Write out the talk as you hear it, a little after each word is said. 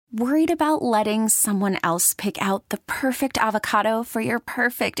Worried about letting someone else pick out the perfect avocado for your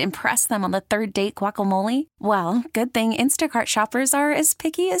perfect impress them on the third date guacamole? Well, good thing Instacart shoppers are as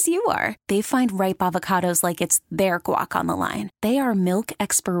picky as you are. They find ripe avocados like it's their guac on the line. They are milk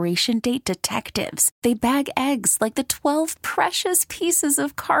expiration date detectives. They bag eggs like the 12 precious pieces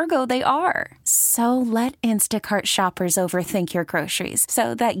of cargo they are. So let Instacart shoppers overthink your groceries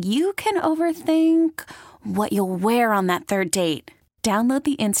so that you can overthink what you'll wear on that third date. Download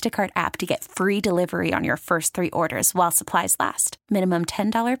the Instacart app to get free delivery on your first 3 orders while supplies last. Minimum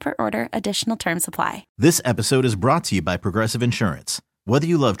 $10 per order. Additional terms apply. This episode is brought to you by Progressive Insurance. Whether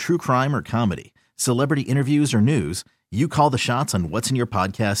you love true crime or comedy, celebrity interviews or news, you call the shots on what's in your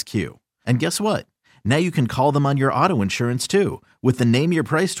podcast queue. And guess what? Now you can call them on your auto insurance too with the Name Your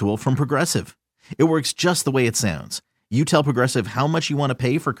Price tool from Progressive. It works just the way it sounds. You tell Progressive how much you want to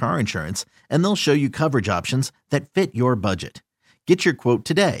pay for car insurance, and they'll show you coverage options that fit your budget. Get your quote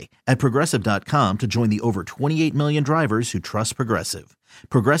today at Progressive.com to join the over 28 million drivers who trust Progressive.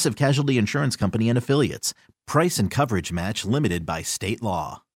 Progressive Casualty Insurance Company and Affiliates. Price and coverage match limited by state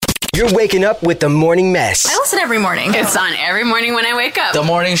law. You're waking up with the morning mess. I listen every morning. It's on every morning when I wake up. The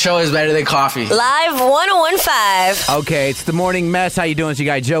morning show is better than coffee. Live 101.5. Okay, it's the morning mess. How you doing? It's your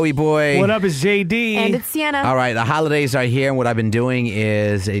guy, Joey Boy. What up, is JD? And it's Sienna. All right, the holidays are here, and what I've been doing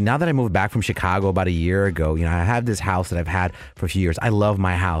is, now that I moved back from Chicago about a year ago, I have this house that I've had for a few years. I love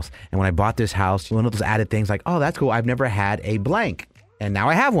my house. And when I bought this house, one of those added things like, oh, that's cool. I've never had a blank. And now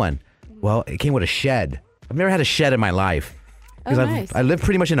I have one. Well, it came with a shed. I've never had a shed in my life. Because nice. I lived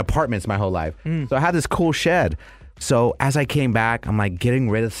pretty much in apartments my whole life. So I had this cool shed. So as I came back, I'm like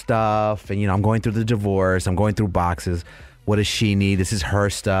getting rid of stuff. And, I'm going through the divorce. I'm going through boxes. What does she need? This is her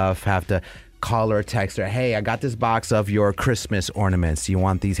stuff. Have to call her or text her. Hey, I got this box of your Christmas ornaments. Do you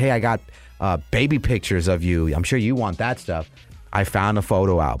want these? Hey, I got baby pictures of you. I'm sure you want that stuff. I found a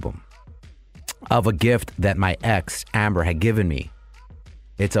photo album of a gift that my ex, Amber, had given me.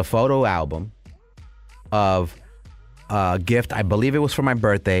 It's a photo album of a gift, I believe it was for my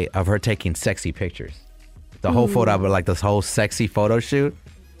birthday, of her taking sexy pictures. The whole photo album, like this whole sexy photo shoot.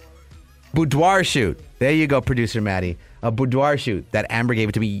 Boudoir shoot. There you go, producer Maddie. A boudoir shoot that Amber gave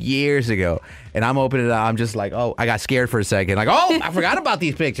it to me years ago. And I'm opening it up. I'm just like, oh, I got scared for a second. Like, oh, I forgot about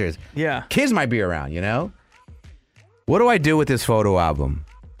these pictures. Yeah. Kids might be around, What do I do with this photo album?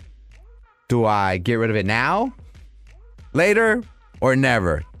 Do I get rid of it now? Later? Or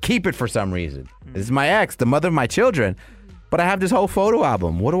never? Keep it for some reason. This is my ex, the mother of my children. But I have this whole photo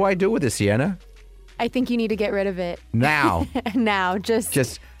album. What do I do with this, Sienna? I think you need to get rid of it. Now. Now. Just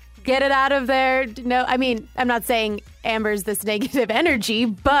get it out of there. No, I mean, I'm not saying Amber's this negative energy,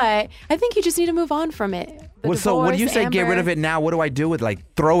 but I think you just need to move on from it. So when you say get rid of it now, what do I do with it? Like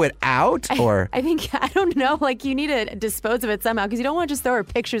throw it out? Or I don't know, like you need to dispose of it somehow because you don't want to just throw her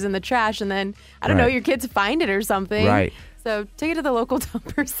pictures in the trash and then, I don't know, your kids find it or something. Right. So take it to the local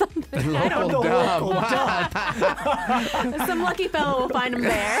dump or something. Local dump. Some lucky fellow will find them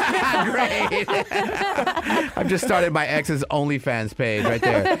there. Great. I've just started my ex's OnlyFans page right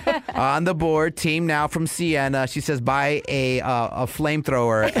there. On the board, team now from Sienna. She says buy a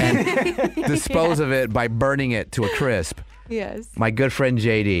flamethrower and dispose of it by burning it to a crisp. Yes. My good friend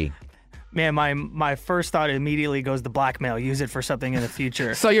JD. Man, my first thought immediately goes to blackmail. Use it for something in the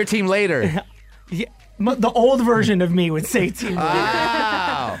future. So your team later. Yeah, the old version of me would say team later.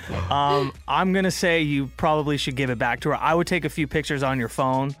 Wow. I'm going to say you probably should give it back to her. I would take a few pictures on your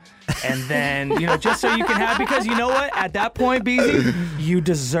phone and then, just so you can have, because you know what? At that point, Beezy, you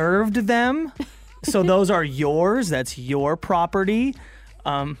deserved them. So those are yours. That's your property.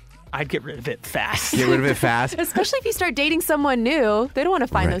 I'd get rid of it fast. Get rid of it fast? Especially if you start dating someone new. They don't want to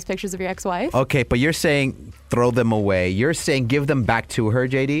find those pictures of your ex-wife. Okay, but you're saying throw them away. You're saying give them back to her,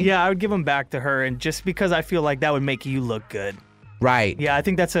 JD? Yeah, I would give them back to her, and just because I feel like that would make you look good. Right. Yeah, I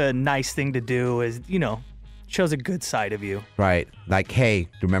think that's a nice thing to do is, shows a good side of you. Right. Like, hey,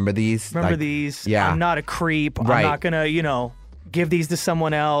 remember these? Remember these? Yeah. I'm not a creep. Right. I'm not going to, give these to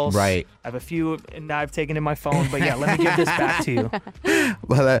someone else. Right. I have a few and I've taken in my phone, but yeah, let me give this back to you.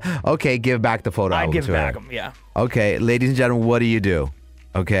 Well, okay, give back the photo album I'd give to back her. them, yeah. Okay, ladies and gentlemen, what do?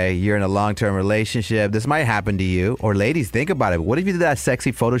 Okay, you're in a long-term relationship. This might happen to you. Or ladies, think about it. What if you did that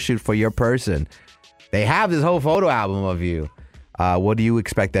sexy photo shoot for your person? They have this whole photo album of you. What do you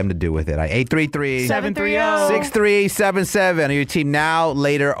expect them to do with it? 833-730-6377. Are you team now,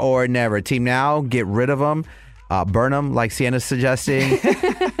 later, or never? Team now, get rid of them. Burn them, like Sienna's suggesting.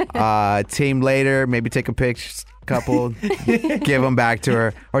 Team later, maybe take a picture, couple, give them back to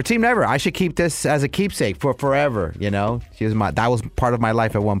her. Or team never. I should keep this as a keepsake for forever. That was part of my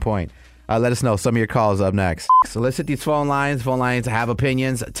life at one point. Let us know. Some of your calls up next. So let's hit these phone lines. Phone lines have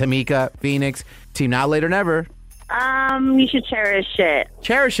opinions. Tamika, Phoenix, team now, later, never. You should cherish it.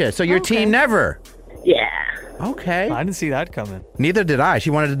 Cherish it. So your team never. Yeah. Okay. I didn't see that coming. Neither did I.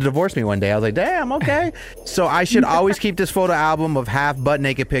 She wanted to divorce me one day. I was like, damn, okay. So I should always keep this photo album of half butt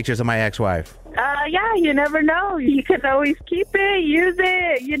naked pictures of my ex-wife. Yeah, you never know. You can always keep it, use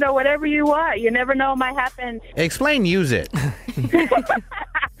it, whatever you want. You never know what might happen. Explain use it.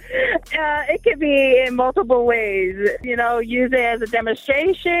 It could be in multiple ways. Use it as a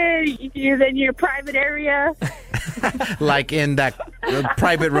demonstration. You can use it in your private area. Like in that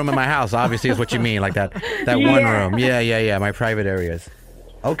private room in my house, obviously, is what you mean. Like that one room. Yeah. My private areas.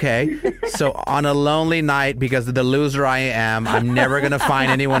 Okay. So on a lonely night, because of the loser I am, I'm never going to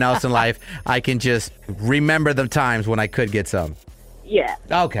find anyone else in life. I can just remember the times when I could get some. Yeah.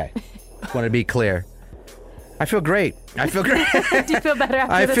 Okay. Just want to be clear. I feel great. Do you feel better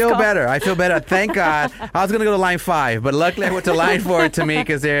after this call? I feel better. Thank God. I was going to go to line 5, but luckily I went to line 4 to me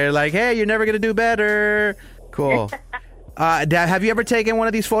because they're like, hey, you're never going to do better. Cool. Dad, have you ever taken one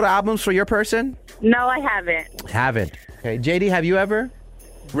of these photo albums for your person? No, I haven't. Haven't. Okay. JD, have you ever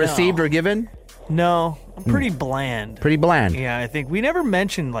received or given? No, I'm pretty bland. Pretty bland. Yeah, I think we never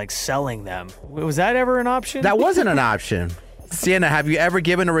mentioned like selling them. Was that ever an option? That wasn't an option. Sienna, have you ever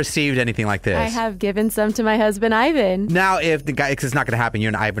given or received anything like this? I have given some to my husband, Ivan. Now, if the guy, because it's not going to happen, you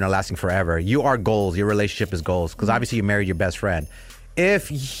and Ivan are lasting forever. You are goals. Your relationship is goals. Because obviously you married your best friend.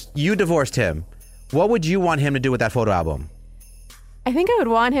 If you divorced him, what would you want him to do with that photo album? I think I would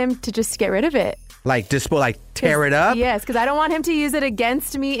want him to just get rid of it. Like tear it up? Yes, because I don't want him to use it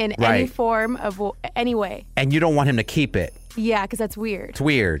against me in any form of any way. And you don't want him to keep it? Yeah, because that's weird. It's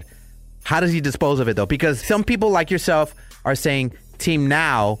weird. How does he dispose of it, though? Because some people like yourself are saying team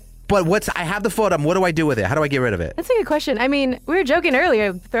now, but I have the photo. What do I do with it? How do I get rid of it? That's a good question. I mean, we were joking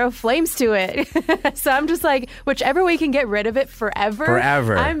earlier, throw flames to it. So I'm just like, whichever way you can get rid of it forever.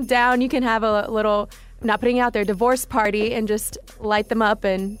 I'm down. You can have a little, not putting it out there, divorce party and just light them up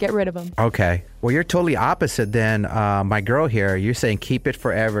and get rid of them. Okay. Well, you're totally opposite then. My girl here, you're saying keep it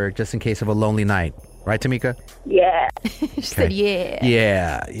forever just in case of a lonely night. Right, Tamika? Yeah. She said, yeah.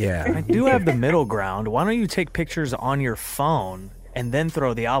 Yeah. I do have the middle ground. Why don't you take pictures on your phone and then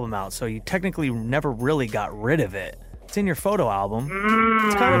throw the album out, so you technically never really got rid of it? It's in your photo album.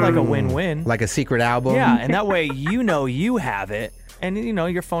 It's kind of like a win-win. Like a secret album? Yeah, and that way you have it, and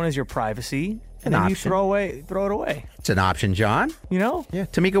your phone is your privacy, and then you throw it away. It's an option, John. Yeah.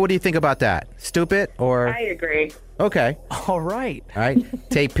 Tamika, what do you think about that? Stupid or? I agree. Okay. All right.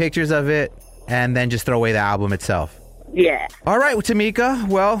 Take pictures of it and then just throw away the album itself. Yeah. All right, Tamika.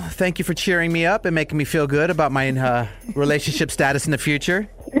 Well, thank you for cheering me up and making me feel good about my relationship status in the future.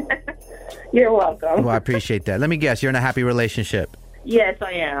 You're welcome. Well, I appreciate that. Let me guess, you're in a happy relationship. Yes,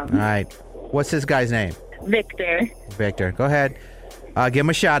 I am. All right. What's this guy's name? Victor. Go ahead. Give him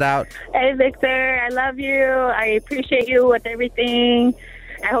a shout out. Hey, Victor. I love you. I appreciate you with everything.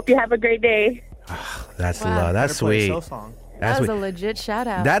 I hope you have a great day. That's love. That's sweet. That was a legit shout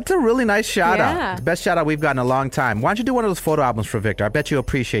out. That's a really nice shout Yeah. out. The best shout out we've gotten in a long time. Why don't you do one of those photo albums for Victor? I bet you'll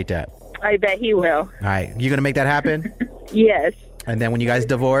appreciate that. I bet he will. All right. You going to make that happen? Yes. And then when you guys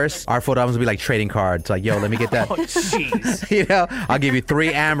divorce, our photo albums will be like trading cards. Like, yo, let me get that. Oh, jeez. I'll give you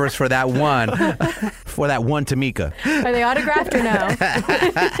 3 Ambers for that one. For that one Tamika. Are they autographed or no?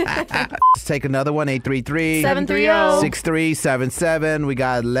 Let's take another one. 833-730. 6377. We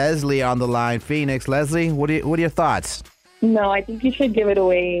got Leslie on the line. Phoenix. Leslie, what are your thoughts? No, I think you should give it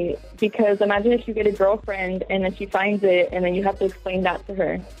away, because imagine if you get a girlfriend and then she finds it and then you have to explain that to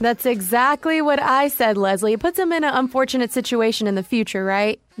her. That's exactly what I said, Leslie. It puts them in an unfortunate situation in the future,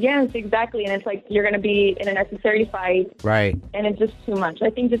 right? Yes, exactly. And it's like you're going to be in a necessary fight. Right. And it's just too much.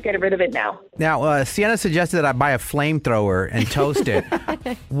 I think just get rid of it now. Now, Sienna suggested that I buy a flamethrower and toast it.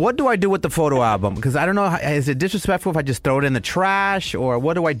 What do I do with the photo album? Because I don't know, is it disrespectful if I just throw it in the trash, or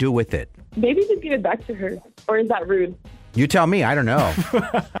what do I do with it? Maybe just give it back to her. Or is that rude? You tell me. I don't know.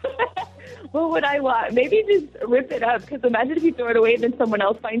 What would I want? Maybe just rip it up, because imagine if you throw it away and then someone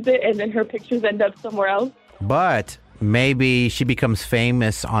else finds it and then her pictures end up somewhere else. But maybe she becomes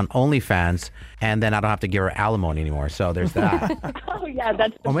famous on OnlyFans and then I don't have to give her alimony anymore. So there's that. Oh, yeah,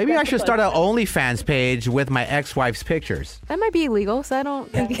 that's... Or maybe I should start an OnlyFans page with my ex-wife's pictures. That might be illegal, so I don't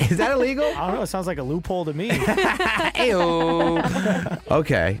think... Is that illegal? I don't know. It sounds like a loophole to me.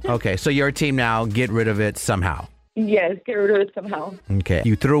 Okay. So your team now, get rid of it somehow. Yes, get rid of it somehow. Okay.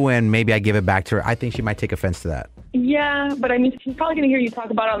 You threw in, maybe I give it back to her. I think she might take offense to that. Yeah, but I mean, she's probably going to hear you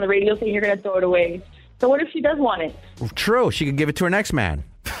talk about it on the radio saying you're going to throw it away. So what if she does want it? True. She could give it to her next man.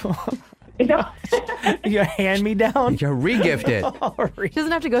 Your hand-me-down? You're re-gifted. She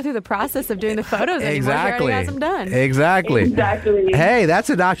doesn't have to go through the process of doing the photos anymore. Exactly. She already has them done. Exactly. Hey, that's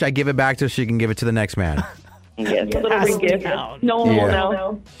an option. I give it back to her. She can give it to the next man. Yes, a little re-gift. No one will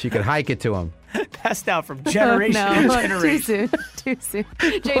know. She could hike it to him. Passed out from generation to generation. Too soon.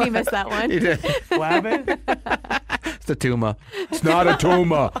 JD missed that one. He did. What happened? It's a tumor. It's not a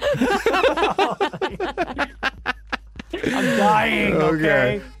tumor. I'm dying,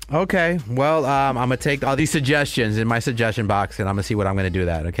 Okay. Well, I'm going to take all these suggestions in my suggestion box, and I'm going to see what I'm going to do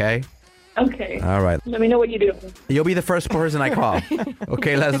that, okay? Okay. All right. Let me know what you do. You'll be the first person I call.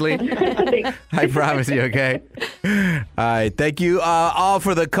 Okay, Leslie? I promise you, okay? All right. Thank you all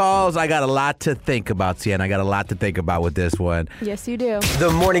for the calls. I got a lot to think about, Sienna. I got a lot to think about with this one. Yes, you do. The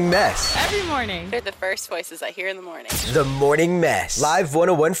Morning Mess. Every morning. They're the first voices I hear in the morning. The Morning Mess. Live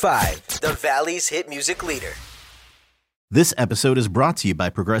 101.5. The Valley's hit music leader. This episode is brought to you by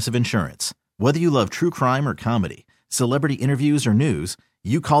Progressive Insurance. Whether you love true crime or comedy, celebrity interviews or news,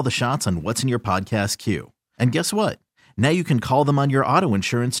 you call the shots on what's in your podcast queue. And guess what? Now you can call them on your auto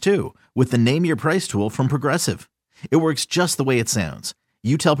insurance too with the Name Your Price tool from Progressive. It works just the way it sounds.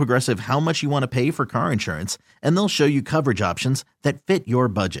 You tell Progressive how much you want to pay for car insurance, and they'll show you coverage options that fit your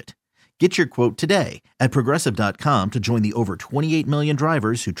budget. Get your quote today at Progressive.com to join the over 28 million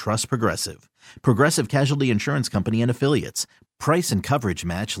drivers who trust Progressive. Progressive Casualty Insurance Company and Affiliates. Price and coverage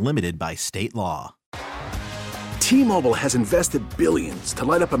match limited by state law. T-Mobile has invested billions to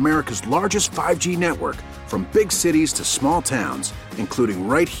light up America's largest 5G network, from big cities to small towns, including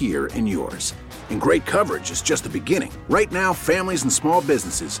right here in yours. And great coverage is just the beginning. Right now, families and small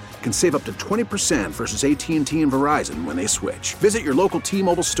businesses can save up to 20% versus AT&T and Verizon when they switch. Visit your local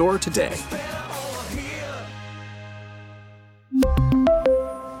T-Mobile store today.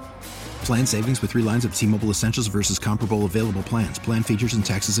 Plan savings with 3 lines of T-Mobile Essentials versus comparable available plans. Plan features and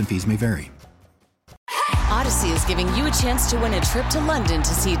taxes and fees may vary. Odyssey is giving you a chance to win a trip to London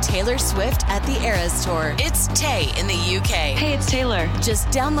to see Taylor Swift at the Eras Tour. It's Tay in the UK. Hey, it's Taylor. Just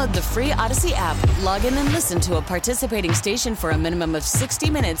download the free Odyssey app, log in and listen to a participating station for a minimum of 60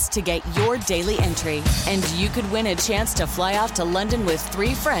 minutes to get your daily entry. And you could win a chance to fly off to London with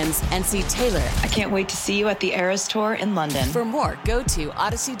 3 friends and see Taylor. I can't wait to see you at the Eras Tour in London. For more, go to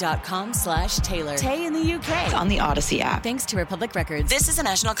odyssey.com/Taylor. Tay in the UK. On the Odyssey app. Thanks to Republic Records. This is a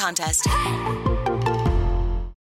national contest.